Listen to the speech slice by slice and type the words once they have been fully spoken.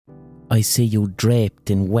I see you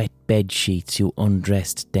draped in wet bed sheets, you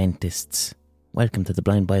undressed dentists. Welcome to the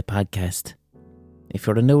Blind Boy Podcast. If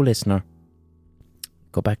you're a new listener,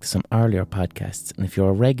 go back to some earlier podcasts. And if you're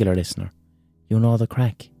a regular listener, you know the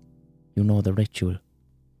crack. You know the ritual.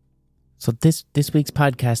 So this week's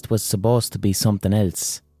podcast was supposed to be something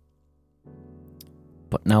else.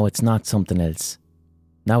 But now it's not something else.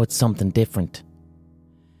 Now it's something different.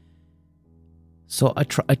 So I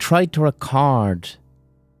tried to record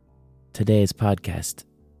today's podcast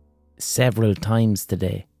several times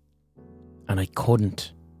today. And I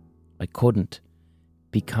couldn't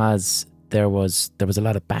because there was a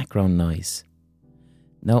lot of background noise.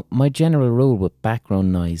 Now, my general rule with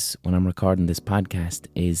background noise when I'm recording this podcast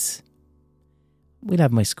is we'll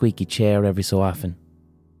have my squeaky chair every so often.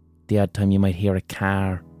 The odd time you might hear a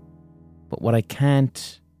car. But what I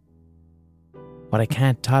can't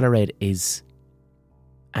tolerate is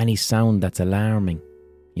any sound that's alarming,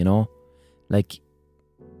 you know? Like,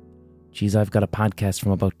 geez, I've got a podcast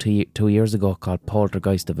from about 2 years ago called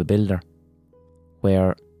Poltergeist of a Builder,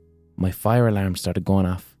 where my fire alarm started going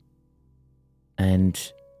off. And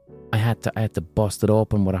I had to bust it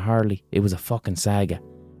open with a Harley. It was a fucking saga.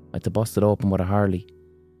 I had to bust it open with a Harley.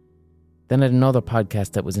 Then I had another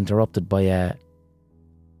podcast that was interrupted by an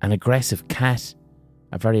aggressive cat.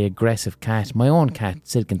 A very aggressive cat. My own cat,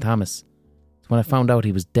 Silken Thomas. It's when I found out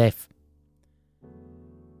he was deaf.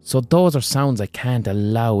 So those are sounds I can't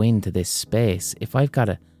allow into this space. If I've got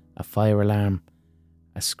a fire alarm,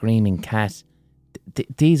 a screaming cat,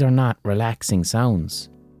 these are not relaxing sounds.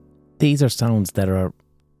 These are sounds that are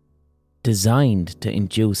designed to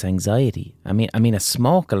induce anxiety. I mean a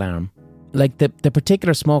smoke alarm, like the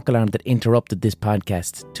particular smoke alarm that interrupted this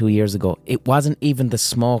podcast 2 years ago, it wasn't even the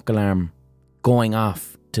smoke alarm going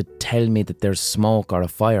off to tell me that there's smoke or a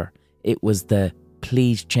fire. It was the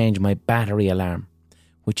please change my battery alarm,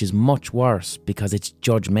 which is much worse because it's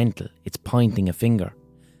judgmental. It's pointing a finger.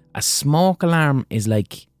 A smoke alarm is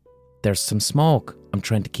like, there's some smoke. I'm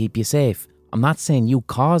trying to keep you safe. I'm not saying you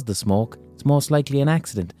caused the smoke. It's most likely an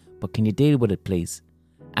accident. But can you deal with it, please?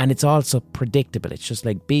 And it's also predictable. It's just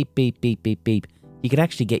like beep, beep, beep, beep, beep. You could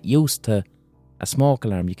actually get used to a smoke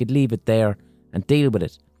alarm. You could leave it there and deal with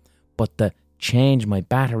it. But the change my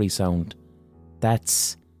battery sound,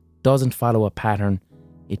 doesn't follow a pattern.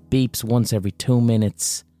 It beeps once every 2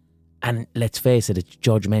 minutes. And let's face it, it's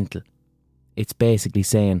judgmental. It's basically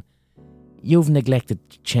saying, you've neglected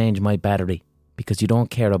to change my battery because you don't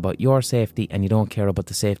care about your safety and you don't care about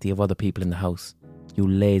the safety of other people in the house. You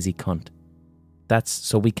lazy cunt.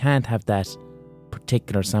 So we can't have that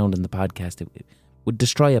particular sound in the podcast. It would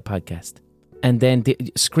destroy a podcast. And then the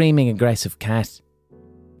screaming aggressive cat.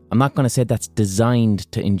 I'm not going to say that's designed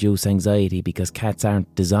to induce anxiety because cats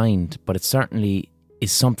aren't designed, but it certainly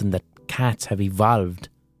is something that cats have evolved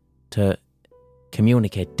to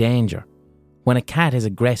communicate danger. When a cat is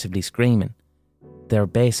aggressively screaming, they're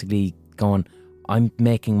basically going, I'm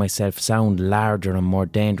making myself sound larger and more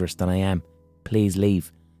dangerous than I am. Please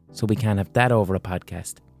leave. So we can't have that over a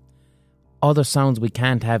podcast. Other sounds we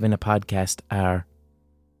can't have in a podcast are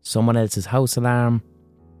someone else's house alarm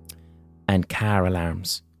and car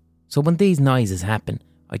alarms. So when these noises happen,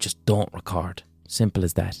 I just don't record. Simple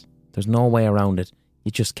as that. There's no way around it.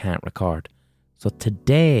 You just can't record. So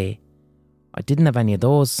today, I didn't have any of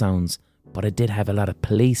those sounds, but I did have a lot of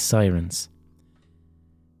police sirens.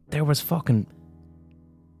 There was fucking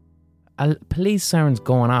police sirens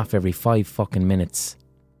going off every 5 fucking minutes.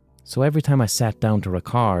 So every time I sat down to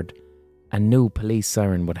record, a new police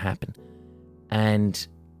siren would happen. And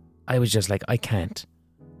I was just like, I can't.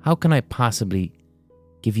 How can I possibly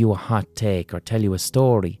give you a hot take or tell you a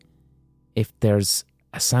story if there's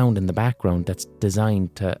a sound in the background that's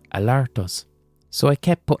designed to alert us? So I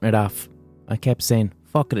kept putting it off. I kept saying,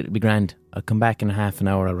 fuck it, it'll be grand. I'll come back in a half an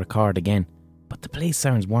hour, I'll record again. But the police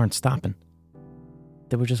sirens weren't stopping.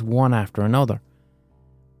 They were just one after another.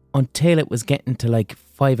 Until it was getting to like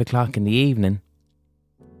 5 o'clock in the evening.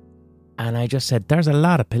 And I just said, there's a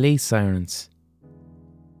lot of police sirens.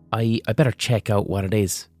 I better check out what it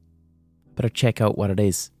is.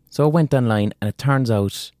 So I went online and it turns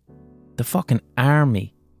out the fucking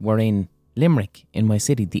army were in Limerick, in my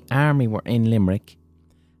city. The army were in Limerick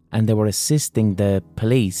and they were assisting the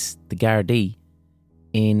police, the Gardaí,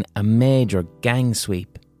 in a major gang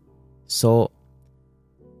sweep. So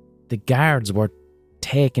the guards were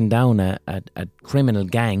taking down a criminal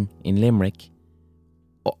gang in Limerick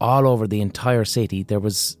all over the entire city. There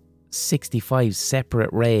was 65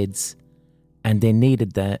 separate raids and they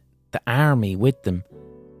needed the army with them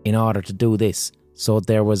in order to do this. So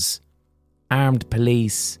there was armed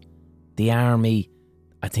police, the army,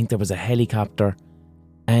 I think there was a helicopter,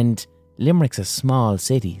 and Limerick's a small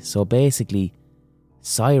city, so basically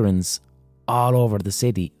sirens all over the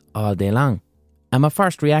city all day long. And my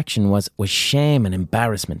first reaction was shame and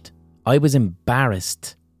embarrassment. I was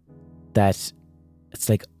embarrassed that it's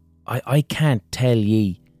like, I can't tell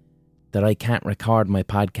ye that I can't record my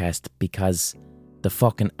podcast because the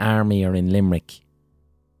fucking army are in Limerick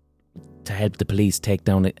to help the police take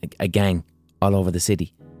down a gang all over the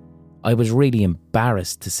city. I was really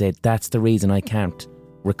embarrassed to say that's the reason I can't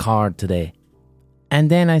record today. And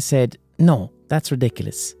then I said, no, that's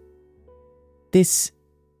ridiculous. The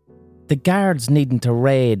guards needing to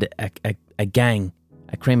raid a gang,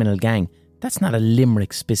 a criminal gang, that's not a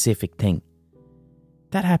Limerick specific thing.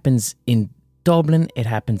 That happens in Dublin, it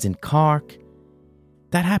happens in Cork,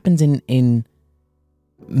 that happens in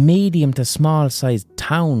medium to small sized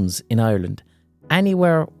towns in Ireland.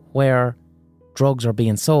 Anywhere where drugs are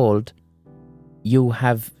being sold, you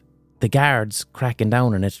have the guards cracking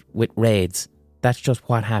down on it with raids. That's just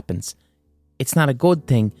what happens. It's not a good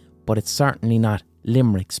thing, but it's certainly not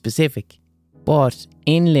Limerick specific. But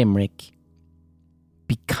in Limerick,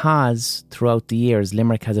 because throughout the years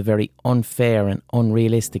Limerick has a very unfair and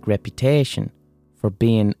unrealistic reputation for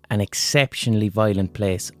being an exceptionally violent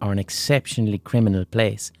place or an exceptionally criminal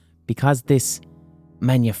place, because this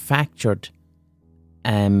manufactured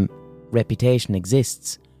reputation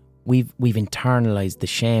exists, we've internalised the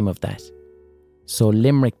shame of that. So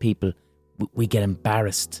Limerick people, we get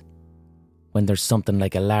embarrassed when there's something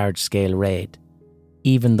like a large scale raid,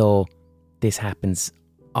 even though this happens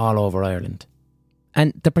all over Ireland.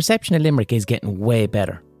 And the perception of Limerick is getting way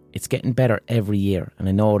better. It's getting better every year, and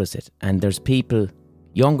I notice it. And there's people,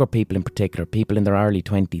 younger people in particular, people in their early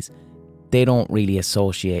 20s, they don't really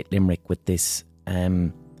associate Limerick with this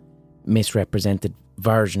misrepresented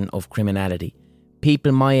version of criminality.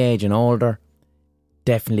 People my age and older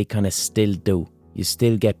definitely kind of still do. You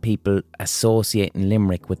still get people associating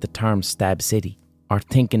Limerick with the term Stab City, or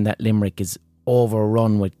thinking that Limerick is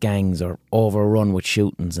overrun with gangs or overrun with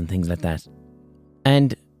shootings and things like that.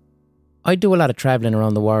 And I do a lot of travelling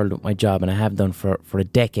around the world with my job, and I have done for a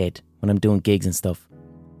decade when I'm doing gigs and stuff.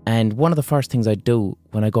 And one of the first things I do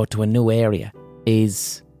when I go to a new area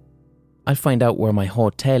is I find out where my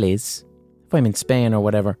hotel is, if I'm in Spain or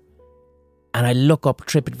whatever, and I look up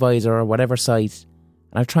TripAdvisor or whatever site,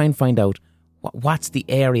 and I'll try and find out what's the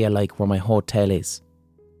area like where my hotel is.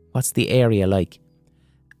 What's the area like?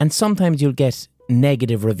 And sometimes you'll get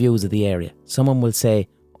negative reviews of the area. Someone will say,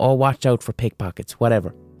 oh, watch out for pickpockets,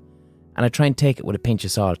 whatever. And I try and take it with a pinch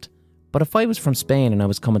of salt. But if I was from Spain and I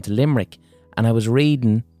was coming to Limerick and I was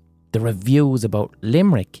reading the reviews about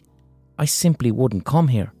Limerick, I simply wouldn't come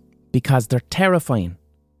here because they're terrifying.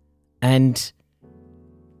 And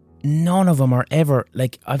none of them are ever,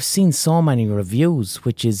 like, I've seen so many reviews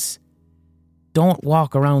which is, don't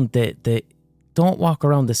walk around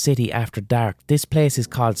the city after dark. This place is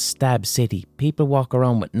called Stab City. People walk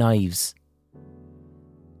around with knives.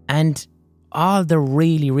 And all the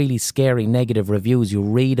really, really scary negative reviews you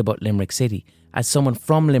read about Limerick City, as someone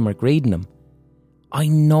from Limerick reading them, I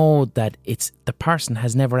know that the person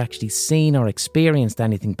has never actually seen or experienced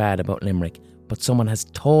anything bad about Limerick, but someone has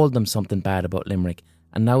told them something bad about Limerick,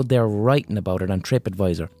 and now they're writing about it on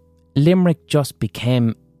TripAdvisor. Limerick just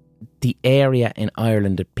became the area in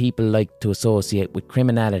Ireland that people like to associate with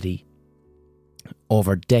criminality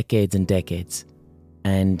over decades and decades.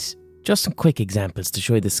 And just some quick examples to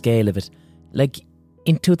show you the scale of it. Like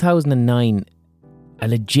in 2009, a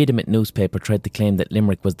legitimate newspaper tried to claim that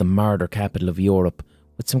Limerick was the murder capital of Europe,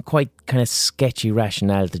 with some quite kind of sketchy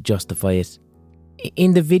rationale to justify it.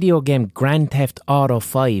 In the video game Grand Theft Auto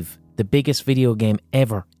 5, the biggest video game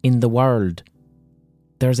ever in the world,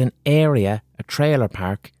 there's an area, a trailer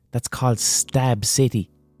park, that's called Stab City,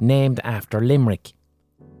 named after Limerick.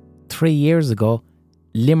 3 years ago,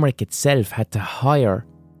 Limerick itself had to hire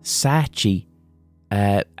Saatchi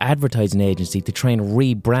advertising agency to try and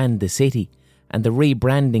rebrand the city, and the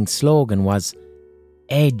rebranding slogan was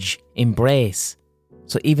Edge, Embrace.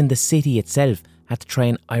 So even the city itself had to try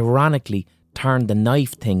and ironically turn the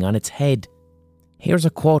knife thing on its head. Here's a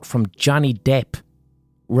quote from Johnny Depp,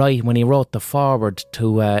 right when he wrote the foreword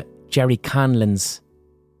to Jerry Conlon's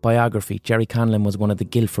biography. Jerry Conlon was one of the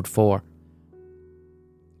Guildford Four.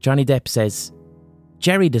 Johnny Depp says,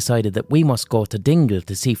 Jerry decided that we must go to Dingle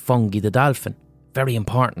to see Fungie the dolphin. Very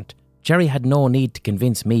important. Jerry had no need to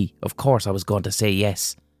convince me. Of course I was going to say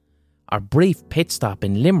yes. Our brief pit stop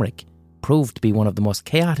in Limerick proved to be one of the most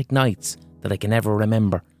chaotic nights that I can ever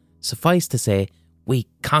remember. Suffice to say, we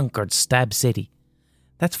conquered Stab City.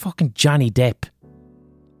 That's fucking Johnny Depp.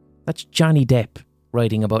 That's Johnny Depp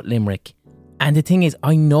writing about Limerick. And the thing is,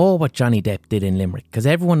 I know what Johnny Depp did in Limerick, because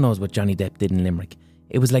everyone knows what Johnny Depp did in Limerick.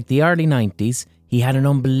 It was like the early 90s. He had an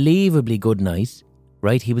unbelievably good night,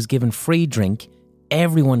 right? He was given free drink.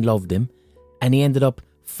 Everyone loved him. And he ended up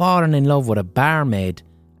falling in love with a barmaid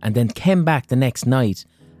and then came back the next night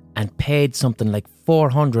and paid something like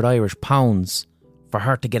 400 Irish pounds for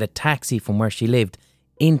her to get a taxi from where she lived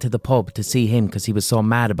into the pub to see him because he was so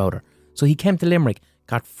mad about her. So he came to Limerick,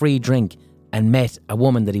 got free drink and met a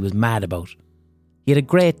woman that he was mad about. He had a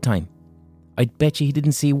great time. I'd bet you he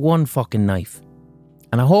didn't see one fucking knife.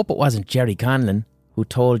 And I hope it wasn't Jerry Conlon who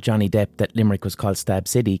told Johnny Depp that Limerick was called Stab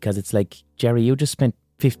City, because it's like, Jerry, you just spent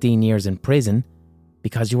 15 years in prison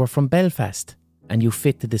because you were from Belfast and you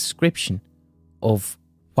fit the description of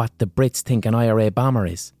what the Brits think an IRA bomber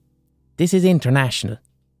is. This is international.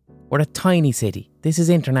 We're a tiny city. This is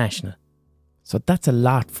international. So that's a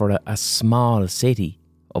lot for a small city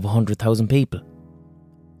of 100,000 people.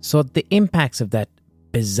 So the impacts of that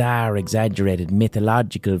bizarre, exaggerated,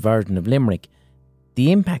 mythological version of Limerick,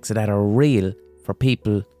 the impacts of that are real for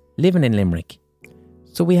people living in Limerick.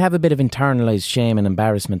 So we have a bit of internalised shame and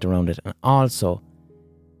embarrassment around it. And also,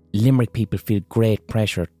 Limerick people feel great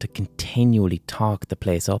pressure to continually talk the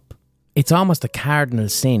place up. It's almost a cardinal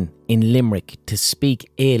sin in Limerick to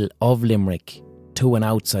speak ill of Limerick to an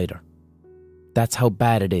outsider. That's how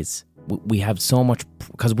bad it is. We have so much,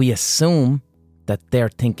 because we assume that they're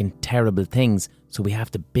thinking terrible things, so we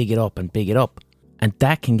have to big it up and big it up. And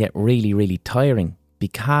that can get really, really tiring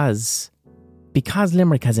because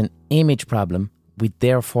Limerick has an image problem, we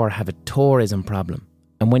therefore have a tourism problem.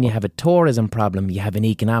 And when you have a tourism problem, you have an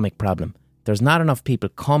economic problem. There's not enough people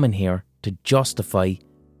coming here to justify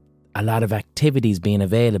a lot of activities being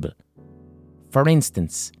available. For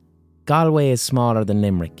instance, Galway is smaller than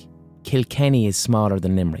Limerick. Kilkenny is smaller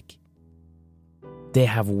than Limerick. They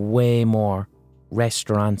have way more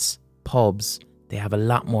restaurants, pubs. They have a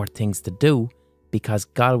lot more things to do because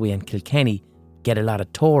Galway and Kilkenny get a lot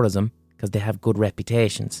of tourism because they have good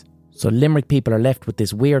reputations. So Limerick people are left with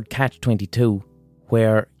this weird catch-22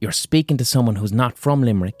 where you're speaking to someone who's not from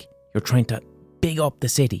Limerick. You're trying to big up the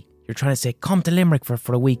city. You're trying to say, come to Limerick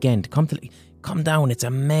for a weekend. Come down, it's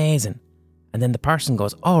amazing. And then the person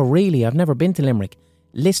goes, oh really, I've never been to Limerick.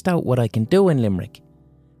 List out what I can do in Limerick.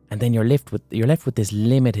 And then you're left with this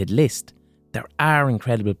limited list. There are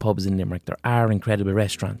incredible pubs in Limerick. There are incredible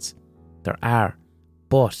restaurants. There are.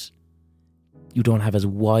 But you don't have as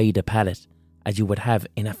wide a palette as you would have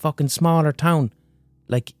in a fucking smaller town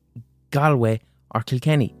like Galway or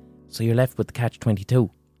Kilkenny. So you're left with the catch-22.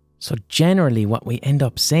 So generally what we end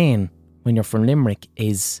up saying when you're from Limerick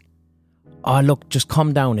is, oh look, just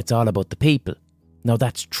come down, it's all about the people. Now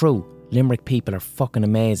that's true. Limerick people are fucking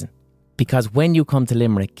amazing. Because when you come to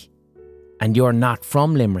Limerick and you're not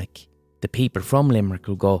from Limerick, the people from Limerick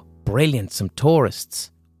will go, brilliant, some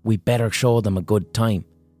tourists. We better show them a good time.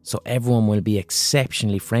 So everyone will be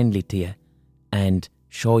exceptionally friendly to you and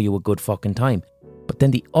show you a good fucking time. But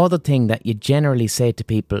then the other thing that you generally say to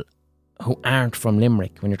people who aren't from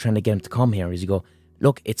Limerick when you're trying to get them to come here is you go,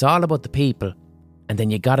 look, it's all about the people, and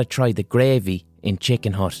then you got to try the gravy in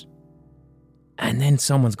Chicken Hut. And then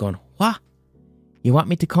someone's going, what? You want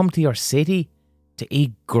me to come to your city to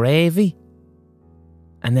eat gravy?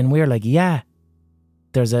 And then we're like, yeah,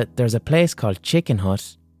 there's a place called Chicken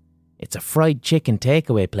Hut. It's a fried chicken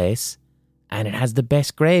takeaway place, and it has the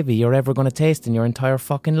best gravy you're ever going to taste in your entire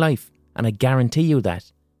fucking life. And I guarantee you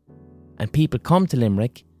that. And people come to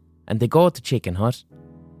Limerick and they go to Chicken Hut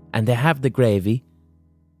and they have the gravy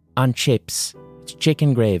on chips. It's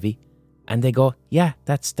chicken gravy. And they go, yeah,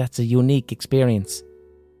 that's a unique experience.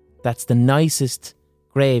 That's the nicest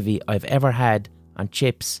gravy I've ever had on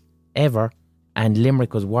chips ever. And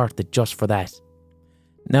Limerick was worth it just for that.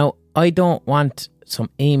 Now, I don't want some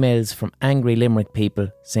emails from angry Limerick people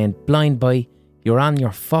saying, blind boy, you're on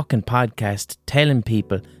your fucking podcast telling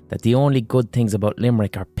people that the only good things about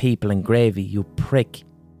Limerick are people and gravy, you prick.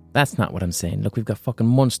 That's not what I'm saying. Look, we've got fucking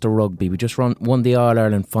Munster rugby. We just won the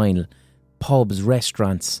All-Ireland final. Pubs,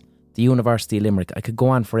 restaurants, the University of Limerick. I could go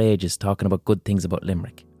on for ages talking about good things about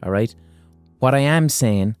Limerick, alright? What I am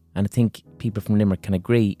saying, and I think people from Limerick can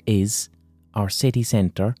agree, is our city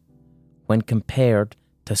centre, when compared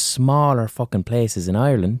to smaller fucking places in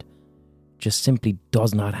Ireland, just simply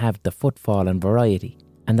does not have the footfall and variety.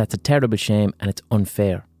 And that's a terrible shame and it's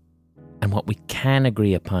unfair. And what we can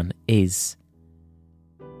agree upon is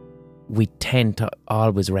we tend to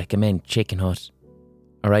always recommend Chicken Hut.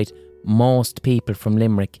 Alright? Most people from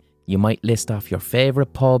Limerick, you might list off your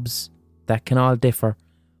favourite pubs. That can all differ.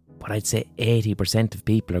 But I'd say 80% of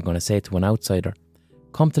people are going to say to an outsider,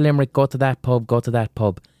 come to Limerick, go to that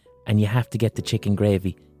pub, and you have to get the chicken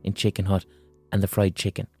gravy in Chicken Hut. and the fried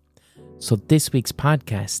chicken. So this week's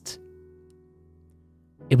podcast,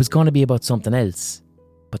 it was going to be about something else,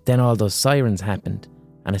 but then all those sirens happened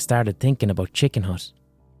and I started thinking about Chicken Hut.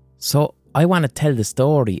 So I want to tell the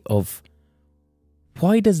story of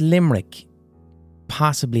why does Limerick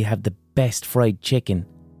possibly have the best fried chicken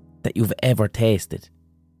that you've ever tasted?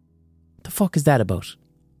 What the fuck is that about?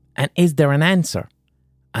 And is there an answer?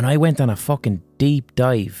 And I went on a fucking deep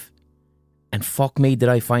dive, and fuck me did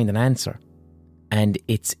I find an answer. And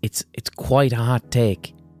it's quite a hot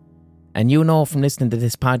take. And you know from listening to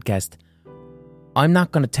this podcast, I'm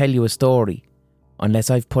not going to tell you a story unless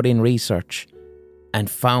I've put in research and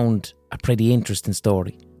found a pretty interesting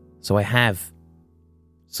story. So I have.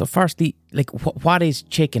 So firstly, what is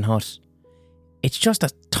Chicken Hut? It's just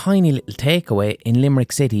a tiny little takeaway in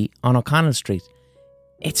Limerick City on O'Connell Street.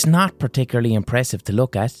 It's not particularly impressive to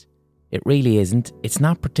look at. It really isn't. It's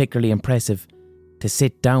not particularly impressive to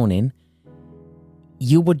sit down in.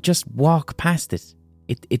 You would just walk past it.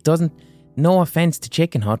 It doesn't, no offence to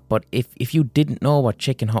Chicken Hut, but if you didn't know what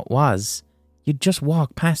Chicken Hut was, you'd just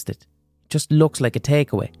walk past it. It just looks like a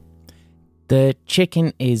takeaway. The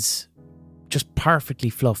chicken is just perfectly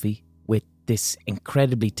fluffy with this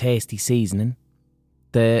incredibly tasty seasoning.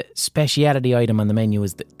 The speciality item on the menu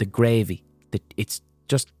is the gravy. It's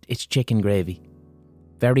chicken gravy.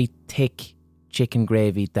 Very thick chicken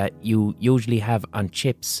gravy that you usually have on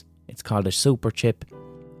chips. It's called a super chip.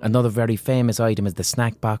 Another very famous item is the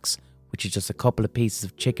snack box, which is just a couple of pieces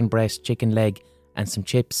of chicken breast, chicken leg and some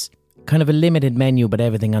chips. Kind of a limited menu, but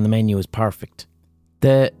everything on the menu is perfect.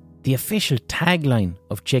 The official tagline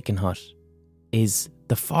of Chicken Hut is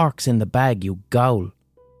 "the fork's in the bag, you gowl,"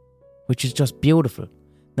 which is just beautiful.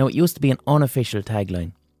 Now, it used to be an unofficial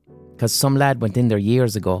tagline because some lad went in there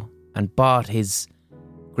years ago and bought his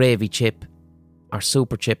gravy chip, or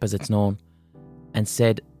super chip as it's known, and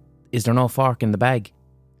said, "Is there no fork in the bag?"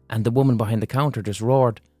 And the woman behind the counter just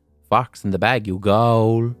roared, "Fork's in the bag, you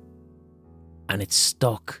gowl." And it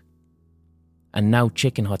stuck. And now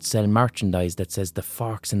Chicken Hut sell merchandise that says "the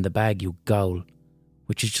fork's in the bag, you gowl,"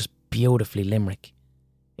 which is just beautifully Limerick.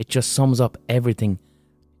 It just sums up everything.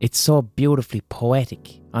 It's so beautifully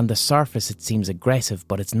poetic. On the surface it seems aggressive,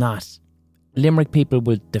 but it's not. Limerick people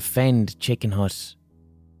will defend Chicken Hut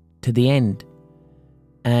to the end.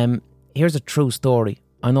 Here's a true story.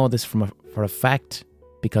 I know this for a fact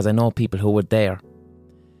because I know people who were there.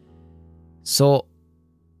 So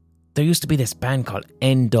there used to be this band called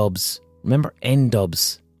N-Dubs. Remember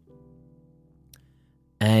N-Dubs?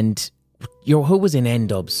 And who was in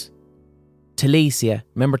N-Dubs? Talicia.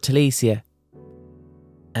 Remember Talicia?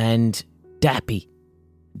 And Dappy.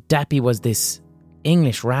 Dappy was this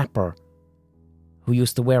English rapper who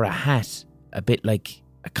used to wear a hat a bit like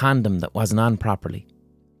a condom that wasn't on properly.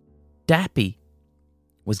 Dappy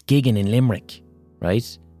was gigging in Limerick,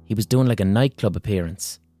 right? He was doing like a nightclub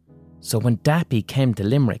appearance. So when Dappy came to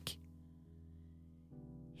Limerick,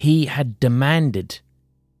 he had demanded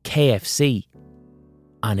KFC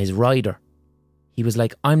on his rider. He was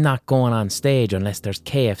like, "I'm not going on stage unless there's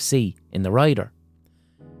KFC in the rider."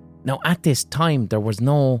 Now, at this time, there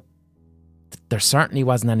certainly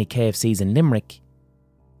wasn't any KFCs in Limerick.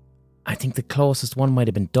 I think the closest one might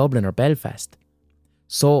have been Dublin or Belfast.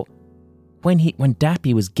 So, when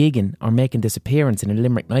Dappy was gigging or making this appearance in a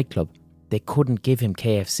Limerick nightclub, they couldn't give him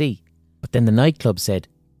KFC. But then the nightclub said,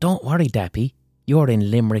 "Don't worry, Dappy, you're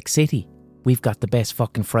in Limerick City. We've got the best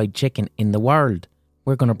fucking fried chicken in the world.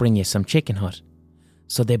 We're going to bring you some Chicken Hut."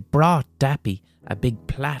 So they brought Dappy a big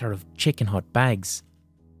platter of Chicken Hut bags.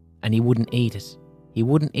 And he wouldn't eat it. He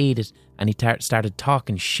wouldn't eat it, and he started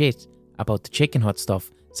talking shit about the Chicken Hut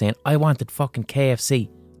stuff, saying, "I wanted fucking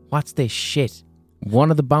KFC. What's this shit?"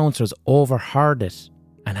 One of the bouncers overheard it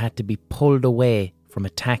and had to be pulled away from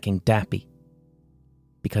attacking Dappy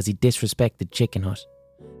because he disrespected Chicken Hut.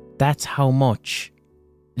 That's how much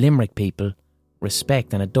Limerick people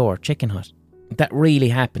respect and adore Chicken Hut. That really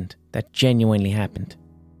happened. That genuinely happened.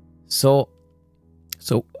 So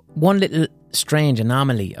one little strange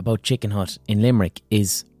anomaly about Chicken Hut in Limerick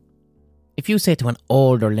is if you say to an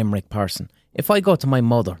older Limerick person, if I go to my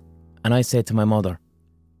mother and I say to my mother,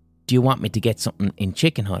 "Do you want me to get something in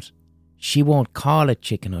Chicken Hut?" she won't call it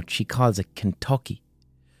Chicken Hut, she calls it Kentucky.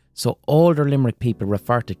 So older Limerick people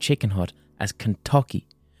refer to Chicken Hut as Kentucky,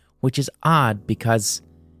 which is odd because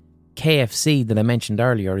KFC that I mentioned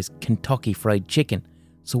earlier is Kentucky Fried Chicken.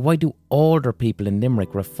 So why do older people in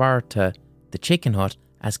Limerick refer to the Chicken Hut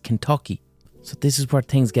as Kentucky? So this is where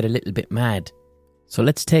things get a little bit mad. So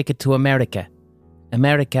let's take it to America.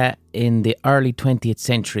 America in the early 20th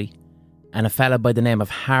century, and a fella by the name of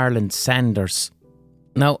Harland Sanders.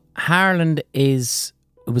 Now, Harland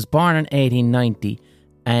was born in 1890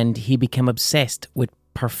 and he became obsessed with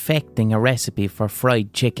perfecting a recipe for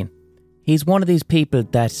fried chicken. He's one of these people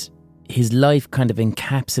that his life kind of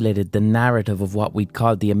encapsulated the narrative of what we'd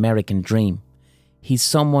call the American dream. He's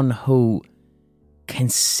someone who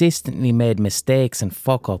consistently made mistakes and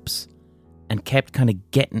fuck-ups and kept kind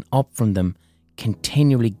of getting up from them,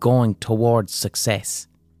 continually going towards success.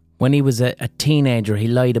 When he was a teenager, he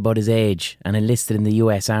lied about his age and enlisted in the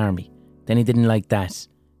US Army. Then he didn't like that.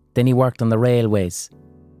 Then he worked on the railways.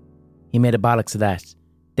 He made a bollocks of that.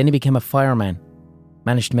 Then he became a fireman.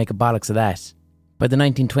 Managed to make a bollocks of that. By the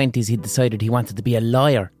 1920s, he decided he wanted to be a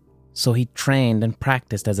lawyer. So he trained and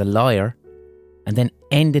practiced as a lawyer and then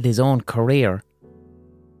ended his own career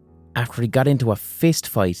after he got into a fist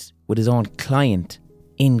fight with his own client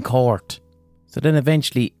in court. So then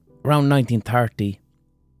eventually, around 1930,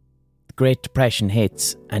 the Great Depression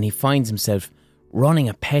hits and he finds himself running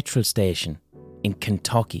a petrol station in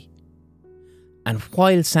Kentucky. And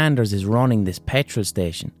while Sanders is running this petrol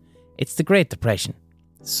station, it's the Great Depression.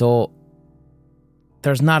 So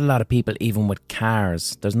there's not a lot of people even with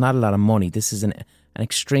cars. There's not a lot of money. This is an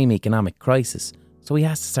extreme economic crisis. So he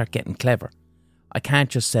has to start getting clever. I can't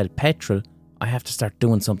just sell petrol. I have to start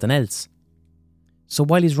doing something else. So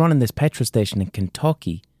while he's running this petrol station in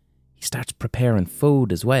Kentucky, he starts preparing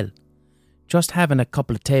food as well. Just having a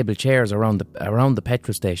couple of table chairs around the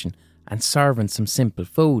petrol station and serving some simple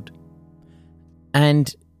food.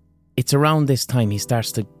 And it's around this time he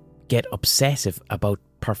starts to get obsessive about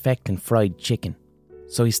perfecting fried chicken.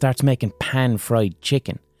 So he starts making pan-fried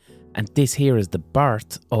chicken. And this here is the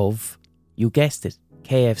birth of, you guessed it,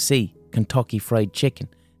 KFC, Kentucky Fried Chicken.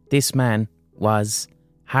 This man was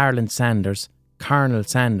Harlan Sanders, Colonel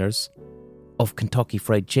Sanders of Kentucky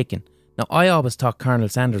Fried Chicken. Now, I always thought Colonel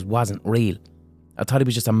Sanders wasn't real. I thought he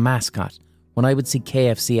was just a mascot. When I would see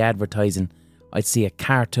KFC advertising, I'd see a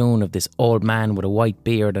cartoon of this old man with a white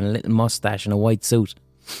beard and a little moustache and a white suit.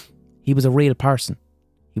 He was a real person.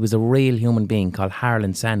 He was a real human being called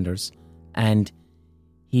Harlan Sanders, and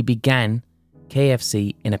he began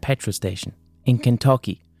KFC in a petrol station in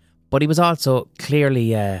Kentucky. But he was also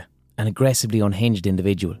clearly an aggressively unhinged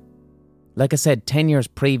individual. Like I said, 10 years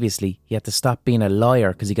previously, he had to stop being a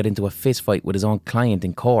lawyer because he got into a fist fight with his own client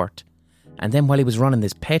in court. And then while he was running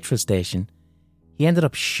this petrol station, he ended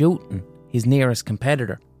up shooting his nearest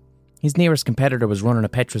competitor. His nearest competitor was running a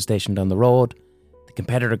petrol station down the road. The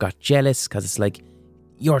competitor got jealous because it's like,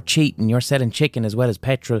 you're cheating, you're selling chicken as well as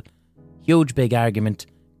petrol. Huge big argument.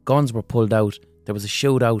 Guns were pulled out. There was a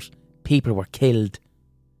shootout. People were killed.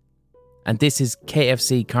 And this is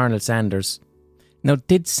KFC Colonel Sanders. Now,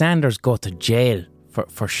 did Sanders go to jail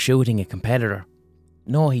for shooting a competitor?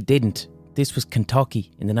 No, he didn't. This was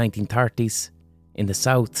Kentucky in the 1930s, in the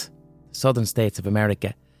southern states of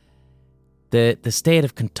America. The state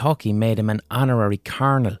of Kentucky made him an honorary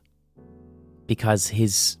colonel because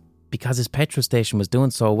his petrol station was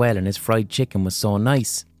doing so well and his fried chicken was so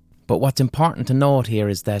nice. But what's important to note here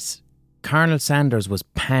is that Colonel Sanders was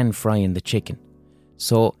pan-frying the chicken.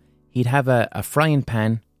 So he'd have a frying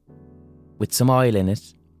pan with some oil in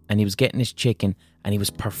it, and he was getting his chicken and he was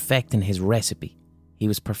perfecting his recipe. He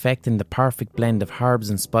was perfecting the perfect blend of herbs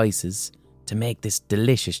and spices to make this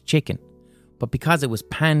delicious chicken. But because it was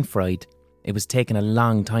pan-fried, it was taking a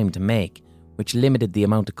long time to make, which limited the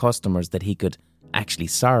amount of customers that he could actually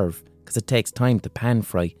serve, because it takes time to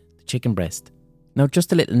pan-fry the chicken breast. Now,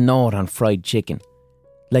 just a little note on fried chicken.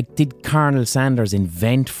 Like, did Colonel Sanders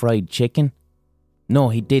invent fried chicken? No,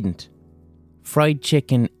 he didn't. Fried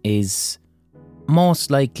chicken is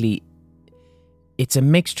most likely, it's a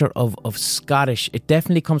mixture of Scottish. It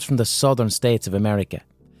definitely comes from the southern states of America.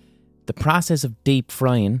 The process of deep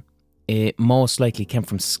frying, it most likely came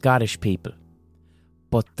from Scottish people.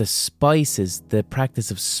 But the spices, the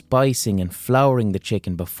practice of spicing and flouring the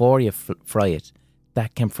chicken before you fry it,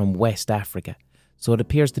 that came from West Africa. So it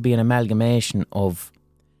appears to be an amalgamation of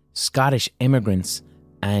Scottish immigrants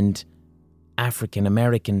and African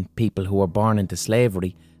American people who were born into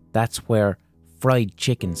slavery. That's where fried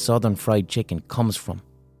chicken, southern fried chicken, comes from.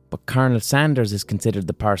 But Colonel Sanders is considered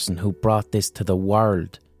the person who brought this to the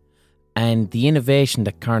world. And the innovation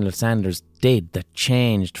that Colonel Sanders did that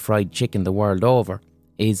changed fried chicken the world over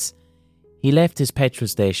is he left his petrol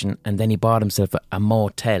station and then he bought himself a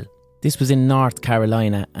motel. This was in North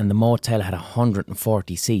Carolina and the motel had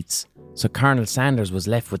 140 seats. So Colonel Sanders was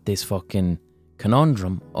left with this fucking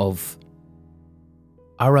conundrum of,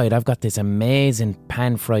 alright, I've got this amazing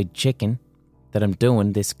pan-fried chicken that I'm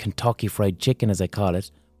doing, this Kentucky Fried Chicken as I call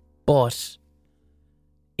it, but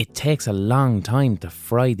it takes a long time to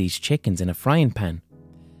fry these chickens in a frying pan.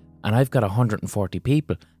 And I've got 140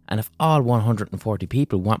 people And if all 140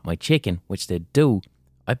 people want my chicken, which they do,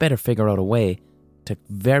 I better figure out a way to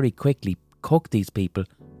very quickly cook these people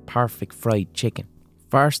perfect fried chicken.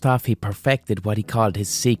 First off, he perfected what he called his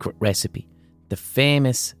secret recipe, the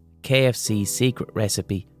famous KFC secret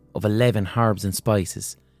recipe of 11 herbs and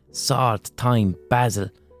spices: salt, thyme, basil,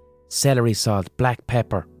 celery salt, black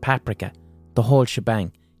pepper, paprika, the whole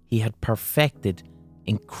shebang. He had perfected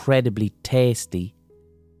incredibly tasty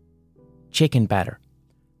chicken batter.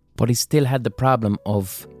 But he still had the problem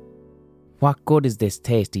of, what good is this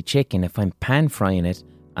tasty chicken if I'm pan frying it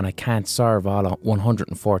and I can't serve all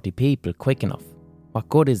 140 people quick enough? What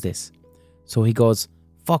good is this? So he goes,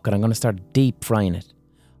 fuck it, I'm going to start deep frying it.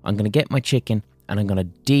 I'm going to get my chicken and I'm going to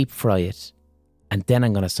deep fry it, and then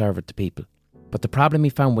I'm going to serve it to people. But the problem he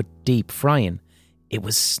found with deep frying, it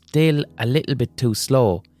was still a little bit too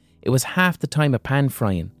slow. It was half the time of pan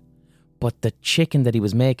frying. But the chicken that he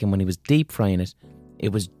was making when he was deep frying it,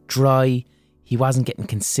 it was dry. He wasn't getting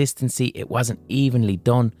consistency. It wasn't evenly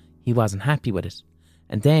done. He wasn't happy with it.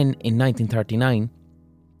 And then in 1939,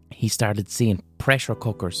 he started seeing pressure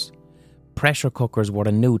cookers. Pressure cookers were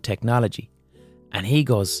a new technology. And he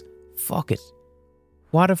goes, fuck it.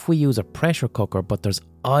 What if we use a pressure cooker but there's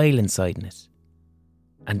oil inside in it?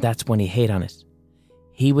 And that's when he hit on it.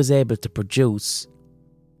 He was able to produce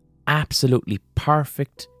absolutely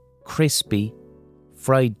perfect, crispy,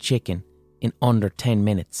 fried chicken in under 10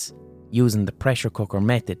 minutes using the pressure cooker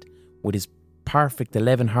method with his perfect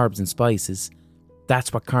 11 herbs and spices.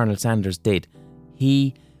 That's what Colonel Sanders did.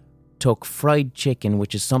 He took fried chicken,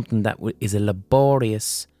 which is something that is a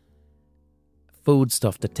laborious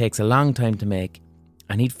foodstuff that takes a long time to make,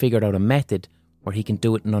 and he'd figured out a method where he can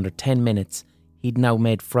do it in under 10 minutes. He'd now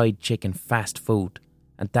made fried chicken fast food,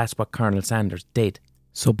 and that's what Colonel Sanders did.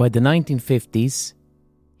 So by the 1950s,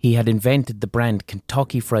 he had invented the brand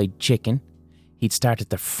Kentucky Fried Chicken. He'd started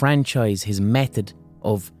to franchise his method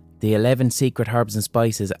of the 11 secret herbs and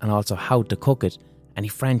spices and also how to cook it, and he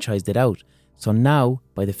franchised it out. So now,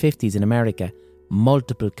 by the 50s in America,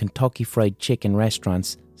 multiple Kentucky Fried Chicken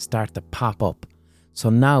restaurants start to pop up. So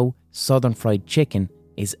now, Southern Fried Chicken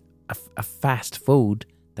is a fast food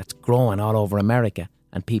that's growing all over America,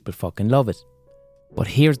 and people fucking love it. But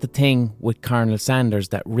here's the thing with Colonel Sanders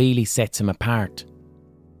that really sets him apart.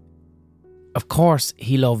 Of course,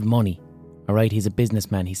 he loved money. Alright, he's a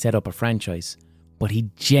businessman, he set up a franchise. But he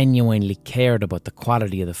genuinely cared about the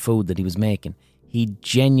quality of the food that he was making. He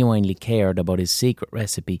genuinely cared about his secret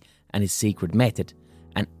recipe and his secret method.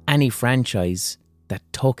 And any franchise that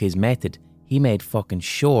took his method, he made fucking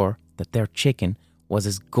sure that their chicken was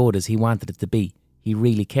as good as he wanted it to be. He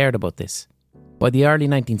really cared about this. By the early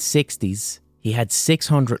 1960s, he had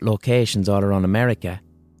 600 locations all around America,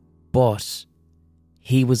 but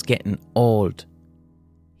he was getting old.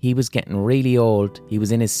 He was getting really old. He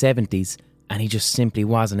was in his 70s, and he just simply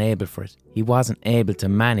wasn't able for it. He wasn't able to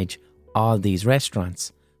manage all these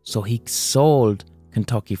restaurants. So he sold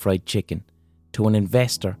Kentucky Fried Chicken to an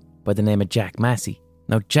investor by the name of Jack Massey.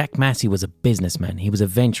 Now, Jack Massey was a businessman. He was a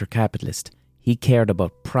venture capitalist. He cared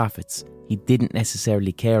about profits. He didn't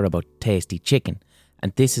necessarily care about tasty chicken.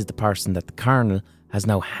 And this is the person that the Colonel has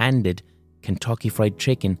now handed Kentucky Fried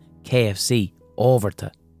Chicken, KFC, over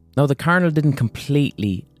to. Now, the Colonel didn't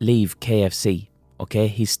completely leave KFC, okay?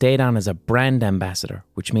 He stayed on as a brand ambassador,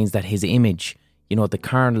 which means that his image, you know, the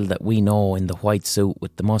Colonel that we know in the white suit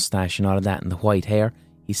with the mustache and all of that and the white hair,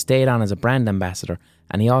 he stayed on as a brand ambassador,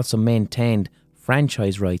 and he also maintained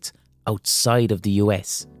franchise rights outside of the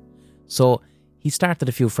US. So he started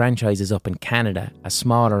a few franchises up in Canada, a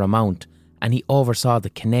smaller amount, and he oversaw the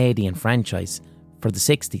Canadian franchise for the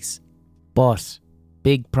 60s. But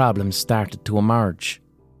big problems started to emerge.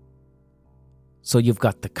 So you've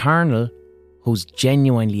got the Colonel, who's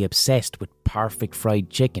genuinely obsessed with perfect fried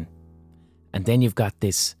chicken. And then you've got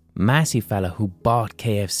this Massey fella who bought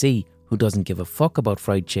KFC, who doesn't give a fuck about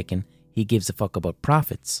fried chicken, he gives a fuck about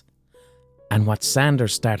profits. And what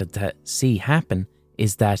Sanders started to see happen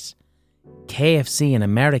is that KFC in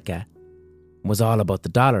America was all about the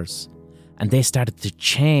dollars, and they started to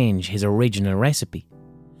change his original recipe.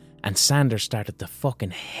 And Sanders started to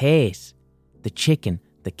fucking hate the chicken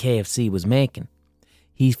that KFC was making.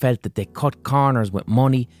 He felt that they cut corners with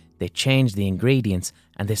money, they changed the ingredients,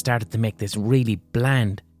 and they started to make this really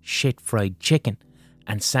bland, shit-fried chicken.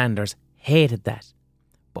 And Sanders hated that.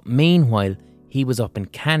 But meanwhile, he was up in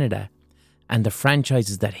Canada, and the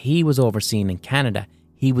franchises that he was overseeing in Canada,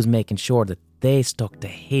 he was making sure that they stuck to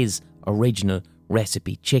his original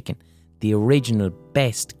recipe chicken, the original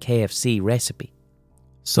best KFC recipe.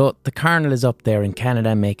 So the Colonel is up there in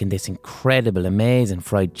Canada making this incredible, amazing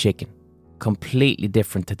fried chicken, completely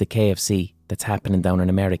different to the KFC that's happening down in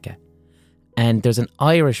America. And there's an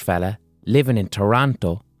Irish fella living in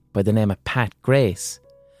Toronto by the name of Pat Grace.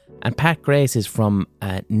 And Pat Grace is from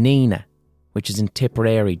Neenah, which is in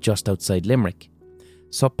Tipperary, just outside Limerick.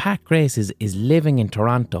 So Pat Grace is living in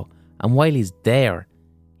Toronto, and while he's there,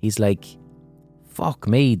 he's like, fuck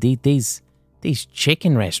me, these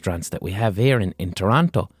chicken restaurants that we have here in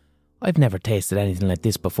Toronto, I've never tasted anything like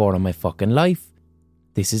this before in my fucking life.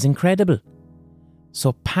 This is incredible.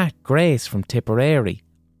 So Pat Grace from Tipperary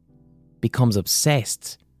becomes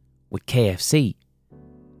obsessed with KFC.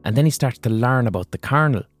 And then he starts to learn about the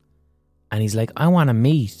Colonel. And he's like, I want to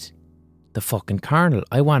meet the fucking Colonel.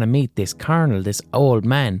 I want to meet this Colonel, this old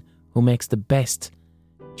man who makes the best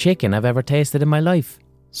chicken I've ever tasted in my life.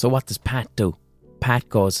 So what does Pat do? Pat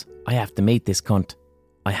goes, I have to meet this cunt.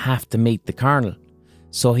 I have to meet the Colonel.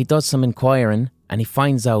 So he does some inquiring and he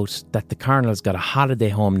finds out that the Colonel's got a holiday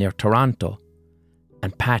home near Toronto.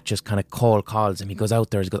 And Pat just kind of cold calls him. He goes out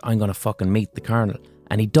there, he goes, I'm going to fucking meet the Colonel.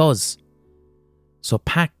 And he does. So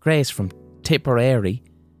Pat Grace from Tipperary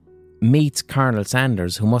meets Colonel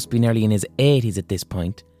Sanders, who must be nearly in his 80s at this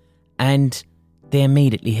point, and they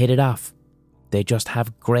immediately hit it off. They just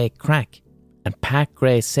have great crack. And Pat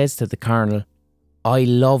Grace says to the Colonel, I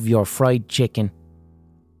love your fried chicken.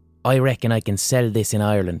 I reckon I can sell this in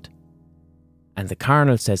Ireland. And the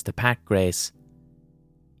Colonel says to Pat Grace,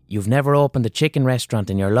 you've never opened a chicken restaurant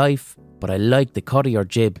in your life, but I like the cut of your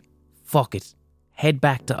jib. Fuck it. Head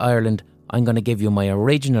back to Ireland. I'm going to give you my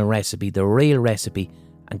original recipe, the real recipe,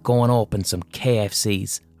 and go and open some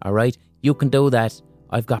KFCs, alright? You can do that.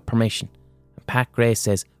 I've got permission. And Pat Grace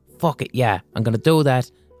says, fuck it, yeah, I'm going to do that.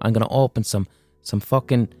 I'm going to open some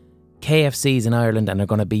fucking KFCs in Ireland and they're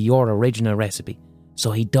going to be your original recipe.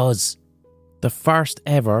 So he does. The first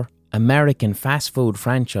ever American fast food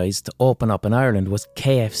franchise to open up in Ireland was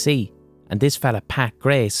KFC. And this fella, Pat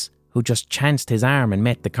Grace, who just chanced his arm and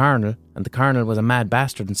met the Colonel, and the Colonel was a mad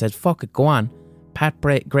bastard and said, fuck it, go on. Pat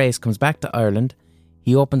Grace comes back to Ireland.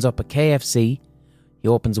 He opens up a KFC. He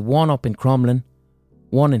opens one up in Crumlin,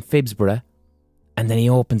 one in Phibsborough, and then he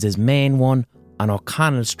opens his main one on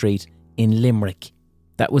O'Connell Street in Limerick.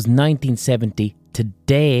 That was 1970.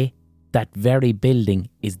 Today, that very building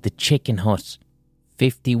is the Chicken Hut,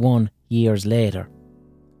 51 years later.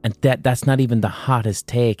 And that's not even the hottest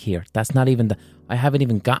take here. That's not even I haven't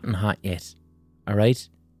even gotten hot yet. Alright?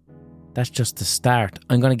 That's just the start.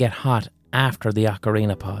 I'm going to get hot after the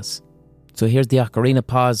ocarina pause. So here's the ocarina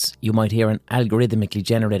pause. You might hear an algorithmically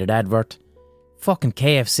generated advert. Fucking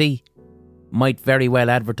KFC might very well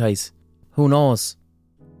advertise. Who knows?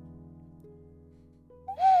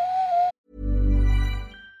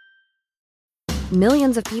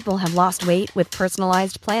 Millions of people have lost weight with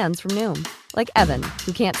personalized plans from Noom. Like Evan,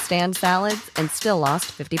 who can't stand salads and still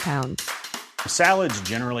lost 50 pounds. Salads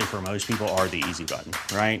generally for most people are the easy button,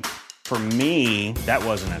 right? For me, that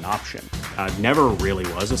wasn't an option. I never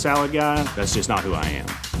really was a salad guy. That's just not who I am.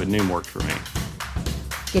 But Noom worked for me.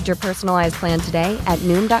 Get your personalized plan today at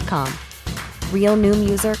Noom.com. Real Noom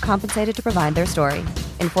user compensated to provide their story.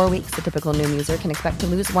 In 4 weeks, the typical Noom user can expect to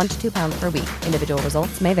lose 1 to 2 pounds per week. Individual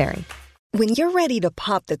results may vary. When you're ready to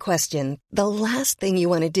pop the question, the last thing you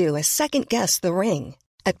want to do is second-guess the ring.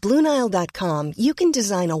 At BlueNile.com, you can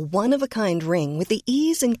design a one-of-a-kind ring with the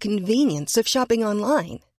ease and convenience of shopping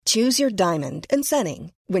online. Choose your diamond and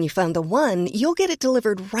setting. When you find the one, you'll get it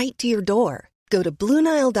delivered right to your door. Go to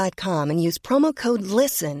BlueNile.com and use promo code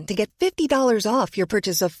LISTEN to get $50 off your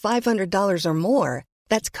purchase of $500 or more.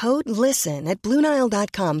 That's code LISTEN at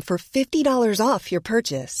BlueNile.com for $50 off your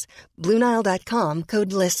purchase. BlueNile.com,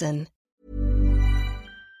 code LISTEN.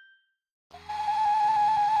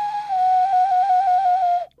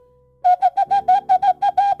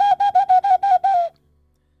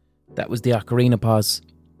 That was the ocarina pause.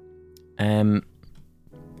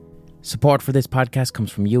 Support for this podcast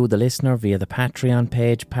comes from you, the listener, via the Patreon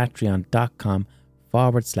page,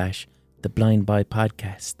 patreon.com/The Blind Boy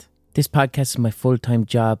Podcast. This podcast is my full-time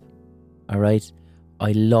job, alright?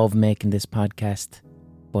 I love making this podcast,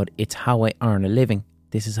 but it's how I earn a living.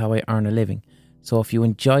 This is how I earn a living. So if you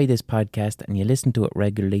enjoy this podcast and you listen to it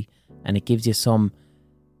regularly and it gives you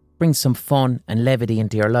brings some fun and levity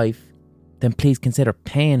into your life, then please consider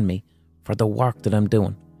paying me for the work that I'm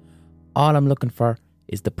doing. All I'm looking for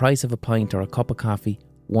is the price of a pint or a cup of coffee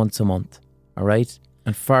once a month, alright?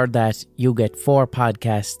 And for that, you get 4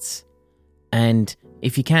 podcasts. And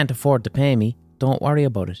if you can't afford to pay me, don't worry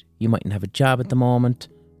about it. You mightn't have a job at the moment,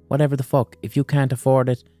 whatever the fuck. If you can't afford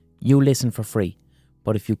it, you listen for free.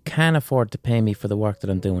 But if you can afford to pay me for the work that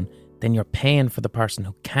I'm doing, then you're paying for the person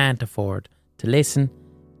who can't afford to listen.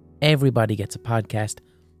 Everybody gets a podcast.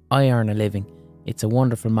 I earn a living. It's a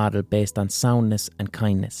wonderful model based on soundness and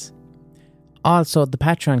kindness. Also, the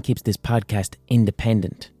Patreon keeps this podcast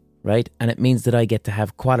independent, right? And it means that I get to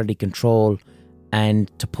have quality control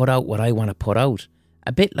and to put out what I want to put out.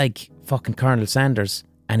 A bit like fucking Colonel Sanders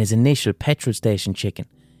and his initial petrol station chicken.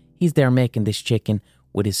 He's there making this chicken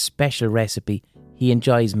with his special recipe. He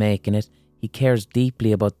enjoys making it. He cares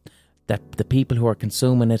deeply about that the people who are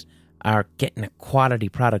consuming it are getting a quality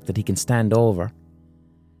product that he can stand over.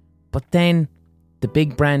 But then the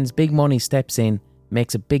big brands, big money steps in,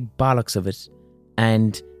 makes a big bollocks of it,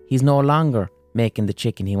 and he's no longer making the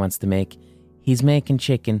chicken he wants to make. He's making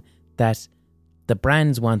chicken that the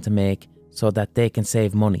brands want to make so that they can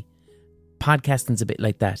save money. Podcasting's a bit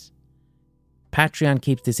like that. Patreon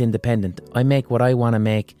keeps this independent. I make what I want to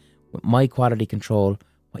make with my quality control,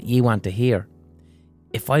 what you want to hear.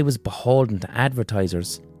 If I was beholden to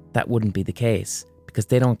advertisers, that wouldn't be the case, because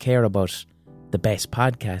they don't care about the best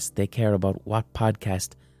podcast. They care about what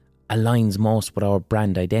podcast aligns most with our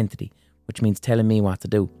brand identity, which means telling me what to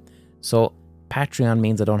do. So Patreon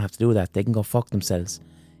means I don't have to do that. They can go fuck themselves.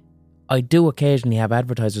 I do occasionally have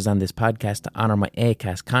advertisers on this podcast to honour my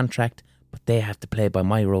Acast contract, but they have to play by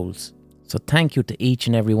my rules. So thank you to each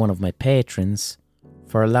and every one of my patrons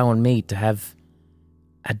for allowing me to have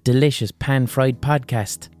a delicious pan-fried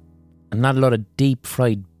podcast and not a lot of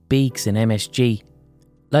deep-fried beaks in MSG.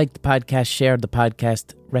 Like the podcast, share the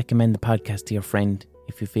podcast, recommend the podcast to your friend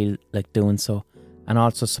if you feel like doing so, and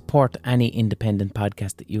also support any independent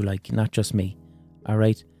podcast that you like, not just me.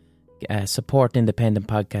 Alright? Support independent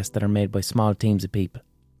podcasts that are made by small teams of people.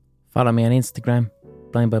 Follow me on Instagram,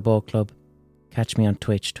 Blind Boy Boat Club. Catch me on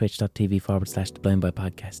Twitch, twitch.tv/The Blind Boy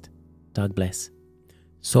Podcast. God bless.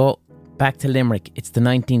 So, back to Limerick. It's the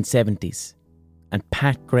 1970s, and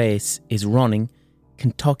Pat Grace is running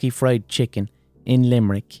Kentucky Fried Chicken in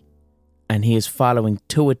Limerick, and he is following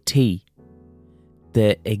to a T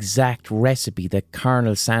the exact recipe that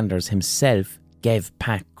Colonel Sanders himself gave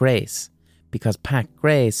Pat Grace, because Pat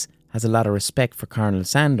Grace has a lot of respect for Colonel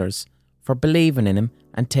Sanders for believing in him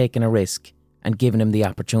and taking a risk and giving him the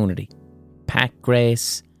opportunity. Pat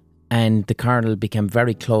Grace and the Colonel became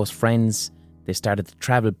very close friends. They started to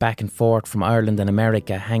travel back and forth from Ireland and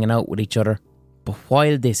America, hanging out with each other. But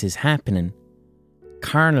while this is happening,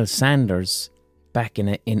 Colonel Sanders back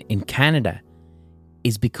in Canada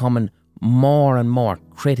is becoming more and more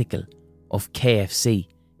critical of KFC,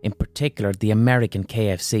 in particular the American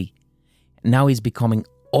KFC. Now he's becoming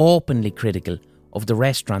openly critical of the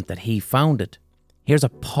restaurant that he founded. Here's a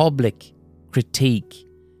public critique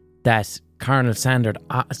that Colonel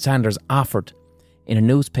Sanders offered in a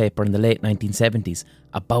newspaper in the late 1970s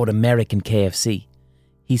about American KFC.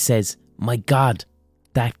 He says, "My God,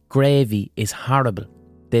 that gravy is horrible.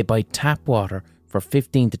 They buy tap water for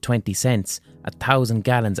 15 to 20 cents, 1,000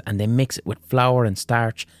 gallons, and they mix it with flour and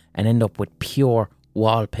starch and end up with pure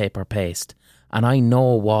wallpaper paste. And I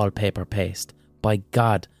know wallpaper paste, by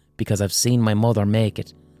God, because I've seen my mother make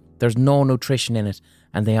it. There's no nutrition in it,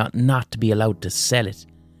 and they ought not to be allowed to sell it.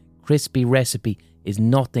 Crispy recipe is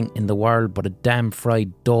nothing in the world but a damn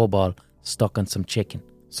fried dough ball stuck on some chicken."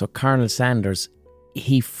 So Colonel Sanders,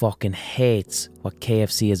 he fucking hates what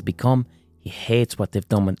KFC has become. He hates what they've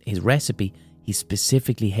done with his recipe. He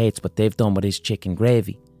specifically hates what they've done with his chicken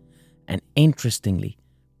gravy. And interestingly,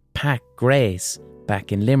 Pat Grace,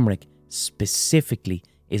 back in Limerick, specifically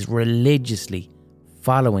is religiously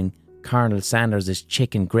following Colonel Sanders'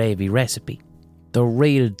 chicken gravy recipe. The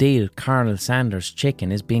real deal Colonel Sanders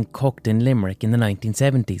chicken is being cooked in Limerick in the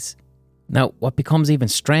 1970s. Now, what becomes even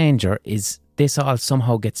stranger is this all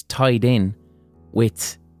somehow gets tied in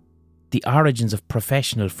with the origins of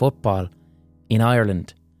professional football in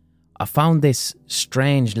Ireland. I found this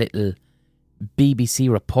strange little BBC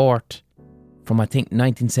report from, I think,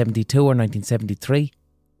 1972 or 1973.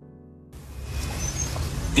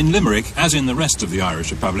 In Limerick, as in the rest of the Irish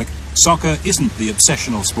Republic, soccer isn't the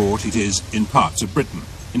obsessional sport it is in parts of Britain.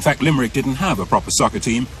 In fact, Limerick didn't have a proper soccer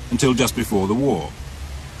team until just before the war.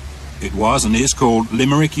 It was and is called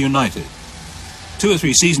Limerick United. 2 or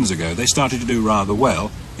 3 seasons ago, they started to do rather well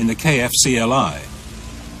in the KFCLI.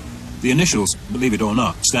 The initials, believe it or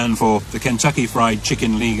not, stand for the Kentucky Fried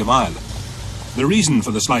Chicken League of Ireland. The reason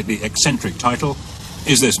for the slightly eccentric title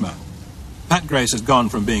is this man. Pat Grace has gone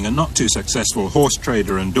from being a not-too-successful horse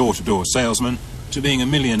trader and door-to-door salesman to being a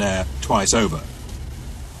millionaire twice over.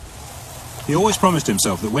 He always promised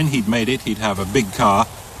himself that when he'd made it, he'd have a big car,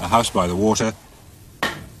 a house by the water,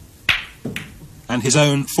 and his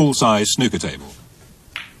own full-size snooker table.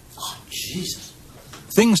 Oh, Jesus.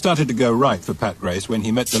 Things started to go right for Pat Grace when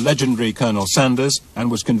he met the legendary Colonel Sanders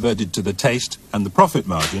and was converted to the taste and the profit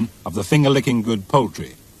margin of the finger-licking good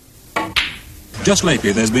poultry. Just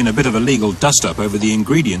lately, there's been a bit of a legal dust-up over the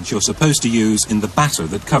ingredients you're supposed to use in the batter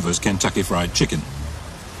that covers Kentucky Fried Chicken.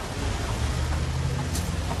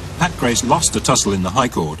 Pat Grace lost a tussle in the High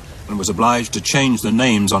Court and was obliged to change the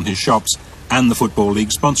names on his shops and the Football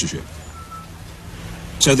League sponsorship.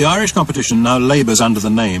 So the Irish competition now labours under the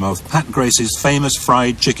name of Pat Grace's famous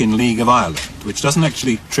Fried Chicken League of Ireland, which doesn't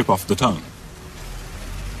actually trip off the tongue.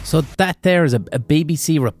 So that there is a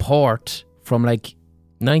BBC report from like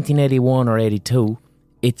 1981 or 82.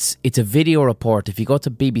 It's a video report. If you go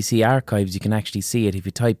to BBC Archives, you can actually see it. If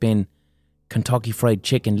you type in Kentucky Fried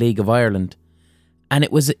Chicken League of Ireland, and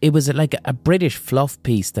it was like a British fluff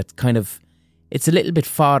piece that kind of, it's a little bit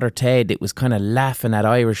Father Ted. It was kind of laughing at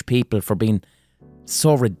Irish people for being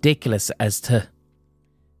so ridiculous as to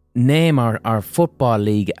name our football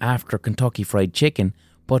league after Kentucky Fried Chicken.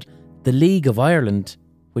 But the League of Ireland,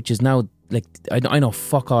 which is now, like, I know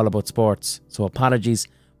fuck all about sports, so apologies,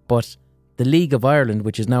 but the League of Ireland,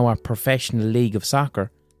 which is now our professional league of soccer,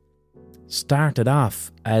 started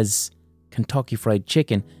off as Kentucky Fried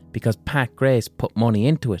Chicken because Pat Grace put money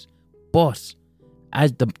into it. But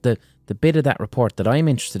as the bit of that report that I'm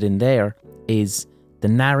interested in there is the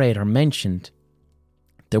narrator mentioned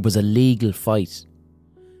there was a legal fight.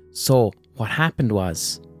 So what happened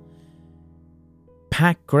was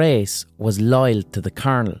Pat Grace was loyal to the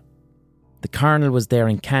Colonel. The Colonel was there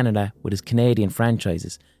in Canada with his Canadian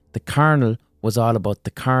franchises. The Colonel was all about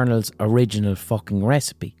the Colonel's original fucking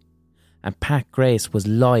recipe. And Pat Grace was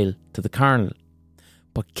loyal to the Colonel.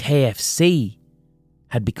 But KFC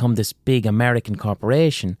had become this big American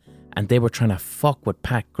corporation and they were trying to fuck with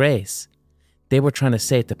Pat Grace. They were trying to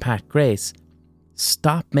say to Pat Grace,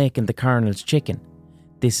 stop making the Colonel's chicken.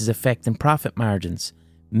 This is affecting profit margins.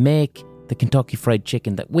 Make the Kentucky Fried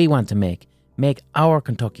Chicken that we want to make. Make our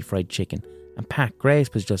Kentucky Fried Chicken. And Pat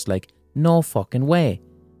Grace was just like, no fucking way.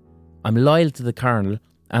 I'm loyal to the Colonel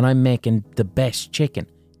and I'm making the best chicken.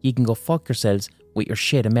 You can go fuck yourselves with your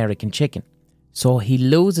shit American chicken. So he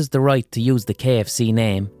loses the right to use the KFC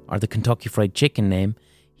name or the Kentucky Fried Chicken name.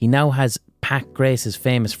 He now has Pat Grace's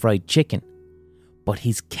famous fried chicken. But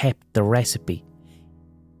he's kept the recipe.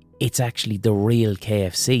 It's actually the real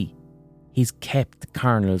KFC. He's kept the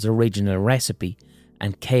Colonel's original recipe,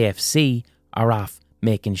 and KFC are off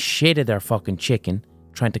making shit of their fucking chicken,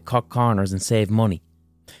 trying to cut corners and save money.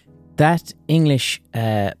 That English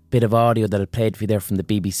bit of audio that I played for you there from the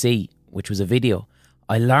BBC, which was a video,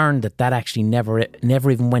 I learned that actually never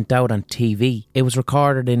even went out on TV. It was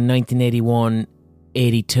recorded in 1981,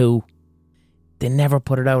 82. They never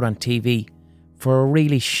put it out on TV for a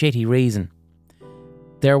really shitty reason.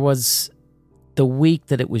 There was, the week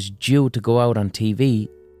that it was due to go out on TV,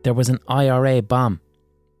 there was an IRA bomb.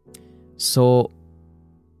 So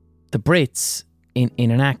the Brits, in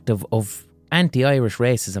an act of anti-Irish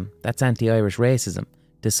racism, that's anti-Irish racism,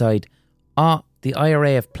 decide, the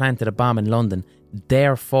IRA have planted a bomb in London,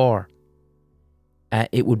 therefore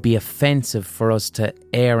it would be offensive for us to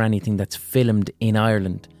air anything that's filmed in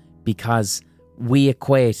Ireland because we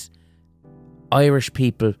equate Irish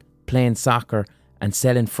people playing soccer and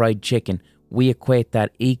selling fried chicken, we equate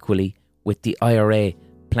that equally with the IRA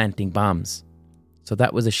planting bombs. So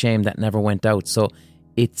that was a shame that never went out. So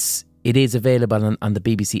it is available on the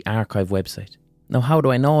BBC Archive website. Now, how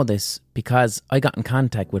do I know this? Because I got in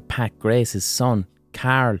contact with Pat Grace's son,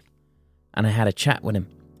 Carl, and I had a chat with him,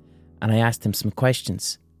 and I asked him some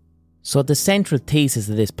questions. So the central thesis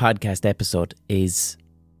of this podcast episode is,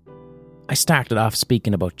 I started off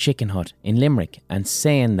speaking about Chicken Hut in Limerick and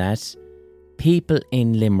saying that people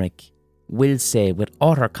in Limerick will say with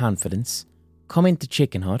utter confidence, come into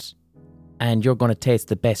Chicken Hut and you're going to taste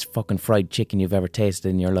the best fucking fried chicken you've ever tasted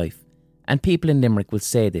in your life. And people in Limerick will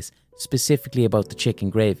say this, specifically about the chicken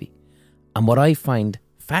gravy. And what I find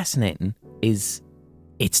fascinating is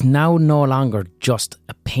it's now no longer just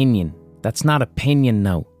opinion. That's not opinion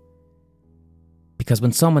now. Because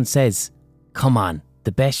when someone says, come on,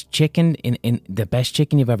 the best chicken in the best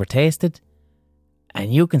chicken you've ever tasted,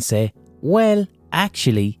 and you can say, well,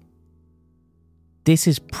 actually, this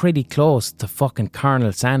is pretty close to fucking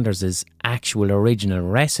Colonel Sanders' actual original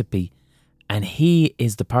recipe, and he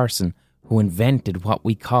is the person who invented what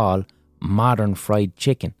we call modern fried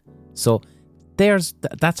chicken. So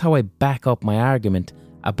that's how I back up my argument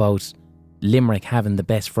about Limerick having the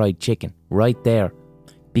best fried chicken, right there.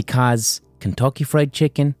 Because Kentucky Fried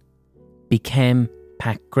Chicken became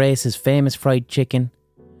Pat Grace's famous fried chicken,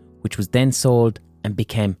 which was then sold and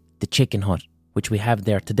became the Chicken Hut, which we have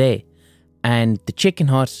there today. And the Chicken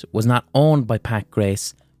Hut was not owned by Pat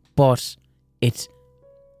Grace, but it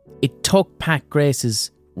took Pat Grace's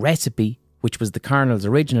recipe, which was the Colonel's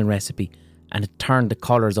original recipe, and it turned the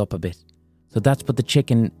colours up a bit. So that's what the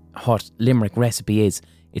Chicken Hut Limerick recipe is.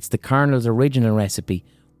 It's the Colonel's original recipe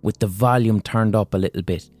with the volume turned up a little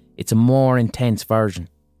bit. It's a more intense version.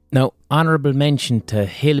 Now, honourable mention to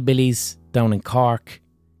Hillbillies down in Cork.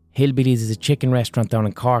 Hillbillies is a chicken restaurant down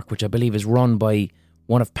in Cork, which I believe is run by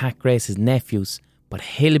one of Pat Grace's nephews. But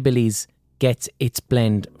Hillbillies gets its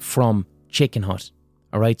blend from Chicken Hut.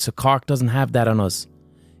 Alright, so Cork doesn't have that on us.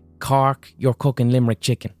 Cork, you're cooking Limerick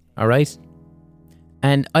chicken. Alright?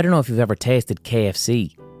 And I don't know if you've ever tasted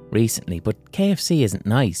KFC recently, but KFC isn't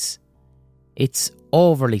nice. It's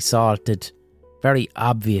overly salted, very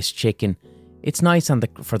obvious chicken. It's nice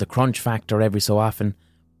for the crunch factor every so often,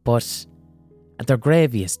 but their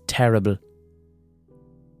gravy is terrible.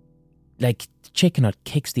 Like, Chicken Hut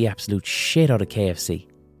kicks the absolute shit out of KFC.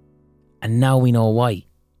 And now we know why.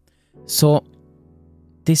 So,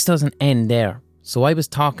 this doesn't end there. So I was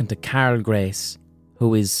talking to Carl Grace,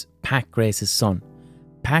 who is Pat Grace's son.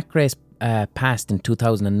 Pat Grace passed in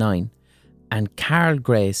 2009, and Carl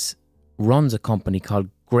Grace runs a company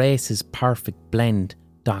called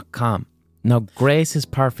gracesperfectblend.com. Now, Grace's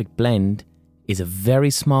Perfect Blend is a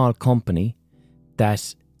very small company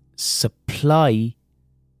that supply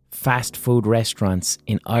fast food restaurants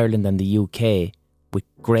in Ireland and the UK with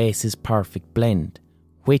Grace's Perfect Blend,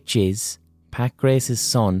 which is Pat Grace's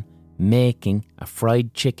son making a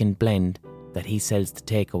fried chicken blend that he sells to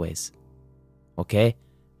takeaways. Okay?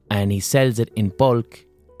 And he sells it in bulk,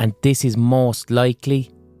 and this is most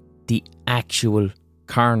likely the actual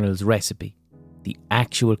Colonel's recipe. The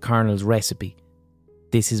actual Colonel's recipe.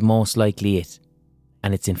 This is most likely it.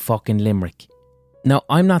 And it's in fucking Limerick. Now,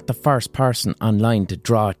 I'm not the first person online to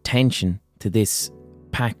draw attention to this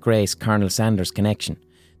Pat Grace Colonel Sanders connection.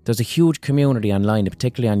 There's a huge community online,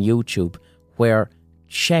 particularly on YouTube, where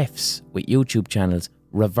chefs with YouTube channels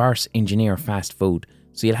reverse engineer fast food.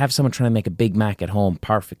 So you'll have someone trying to make a Big Mac at home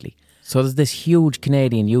perfectly. So there's this huge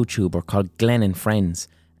Canadian YouTuber called Glenn and Friends.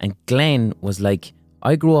 And Glenn was like,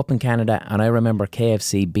 I grew up in Canada and I remember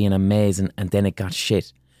KFC being amazing and then it got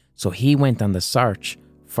shit. So he went on the search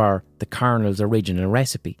for the Colonel's original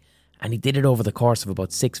recipe. And he did it over the course of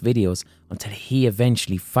about 6 videos until he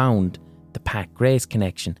eventually found the Pat Grace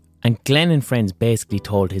connection. And Glenn and Friends basically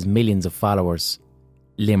told his millions of followers,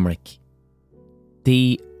 Limerick.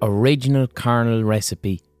 The original Colonel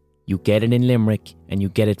recipe, you get it in Limerick and you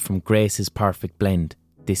get it from Grace's Perfect Blend.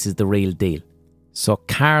 This is the real deal. So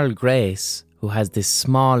Carl Grace, who has this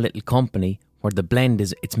small little company where the blend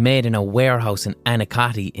it's made in a warehouse in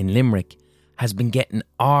Anacotty in Limerick, has been getting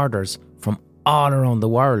orders from all around the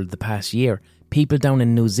world the past year. People down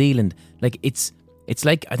in New Zealand, like it's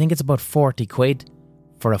like, I think it's about 40 quid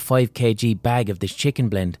for a 5 kg bag of this chicken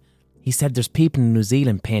blend. He said there's people in New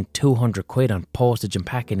Zealand paying 200 quid on postage and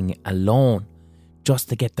packaging alone just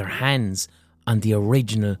to get their hands on the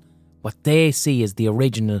original, what they see as the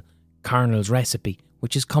original Colonel's recipe,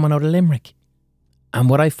 which is coming out of Limerick. And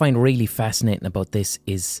what I find really fascinating about this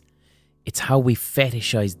is it's how we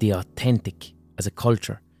fetishise the authentic as a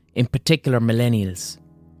culture, in particular millennials,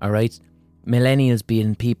 alright? Millennials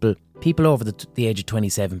being people over the age of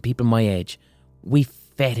 27, people my age, we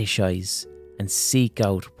fetishise and seek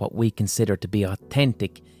out what we consider to be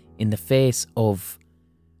authentic in the face of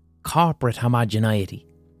corporate homogeneity.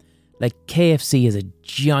 Like KFC is a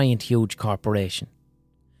giant, huge corporation,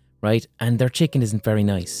 right? And their chicken isn't very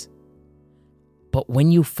nice. But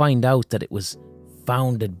when you find out that it was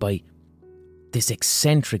founded by this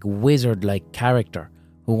eccentric wizard-like character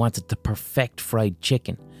who wanted to perfect fried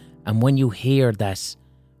chicken, and when you hear that,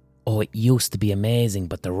 oh, it used to be amazing,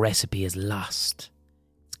 but the recipe is lost,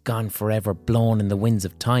 gone forever, blown in the winds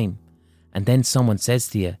of time, and then someone says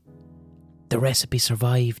to you, the recipe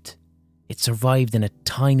survived. It survived in a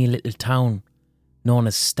tiny little town known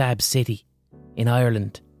as Stab City in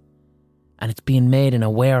Ireland, and it's being made in a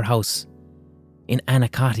warehouse in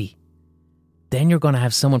Anacotty. Then you're going to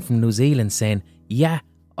have someone from New Zealand saying, yeah,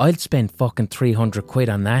 I'll spend fucking 300 quid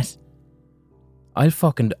on that. I'll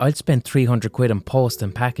spend 300 quid on post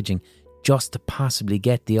and packaging just to possibly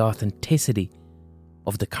get the authenticity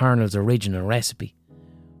of the Colonel's original recipe,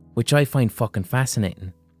 which I find fucking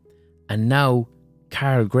fascinating. And now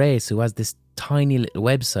Carl Grace, who has this tiny little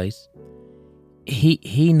website,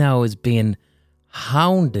 he now is being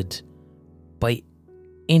hounded by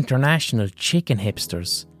international chicken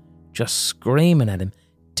hipsters just screaming at him,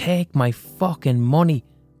 take my fucking money.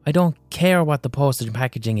 I don't care what the postage and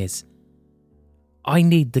packaging is. I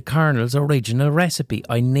need the Colonel's original recipe.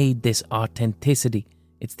 I need this authenticity.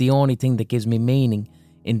 It's the only thing that gives me meaning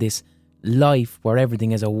in this life where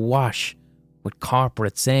everything is awash with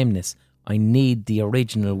corporate sameness. I need the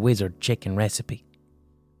original wizard chicken recipe.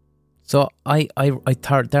 So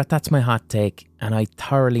that's my hot take, and I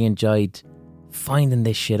thoroughly enjoyed finding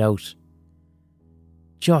this shit out.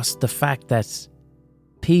 Just the fact that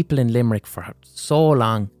people in Limerick for so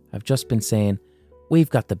long have just been saying, we've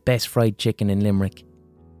got the best fried chicken in Limerick.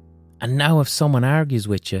 And now if someone argues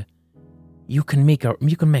with you, you can make a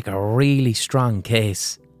really strong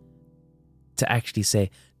case to actually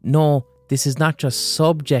say, no, this is not just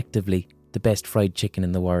subjectively the best fried chicken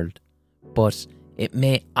in the world, but it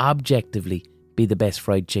may objectively be the best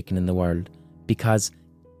fried chicken in the world because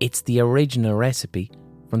it's the original recipe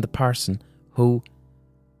from the person who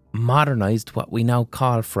modernised what we now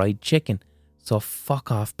call fried chicken. So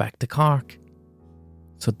fuck off back to Cork.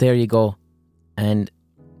 So there you go. And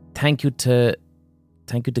thank you to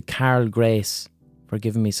Carl Grace for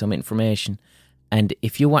giving me some information. And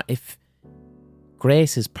if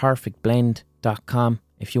Grace is perfectblend.com,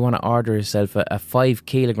 if you want to order yourself a 5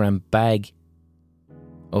 kilogram bag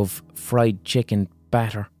of fried chicken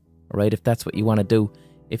batter, right? If that's what you want to do,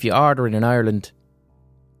 if you order it in Ireland,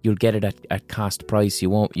 you'll get it at cost price. You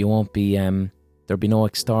won't be there'll be no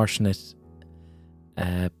extortionate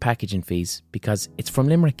packaging fees because it's from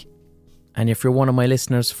Limerick. And if you're one of my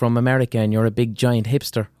listeners from America and you're a big giant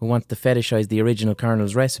hipster who wants to fetishize the original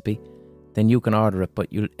Colonel's recipe, then you can order it,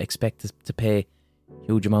 but you'll expect to pay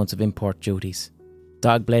huge amounts of import duties.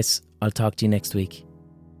 Dog bless. I'll talk to you next week.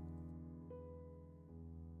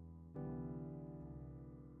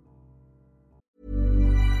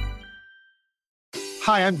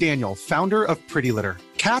 Hi, I'm Daniel, founder of Pretty Litter.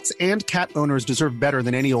 Cats and cat owners deserve better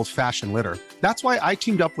than any old-fashioned litter. That's why I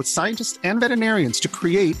teamed up with scientists and veterinarians to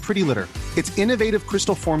create Pretty Litter. Its innovative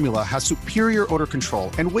crystal formula has superior odor control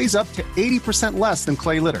and weighs up to 80% less than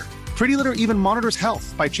clay litter. Pretty Litter even monitors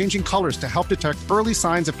health by changing colors to help detect early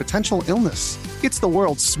signs of potential illness. It's the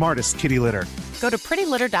world's smartest kitty litter. Go to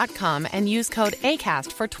prettylitter.com and use code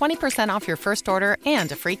ACAST for 20% off your first order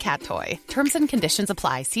and a free cat toy. Terms and conditions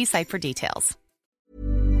apply. See site for details.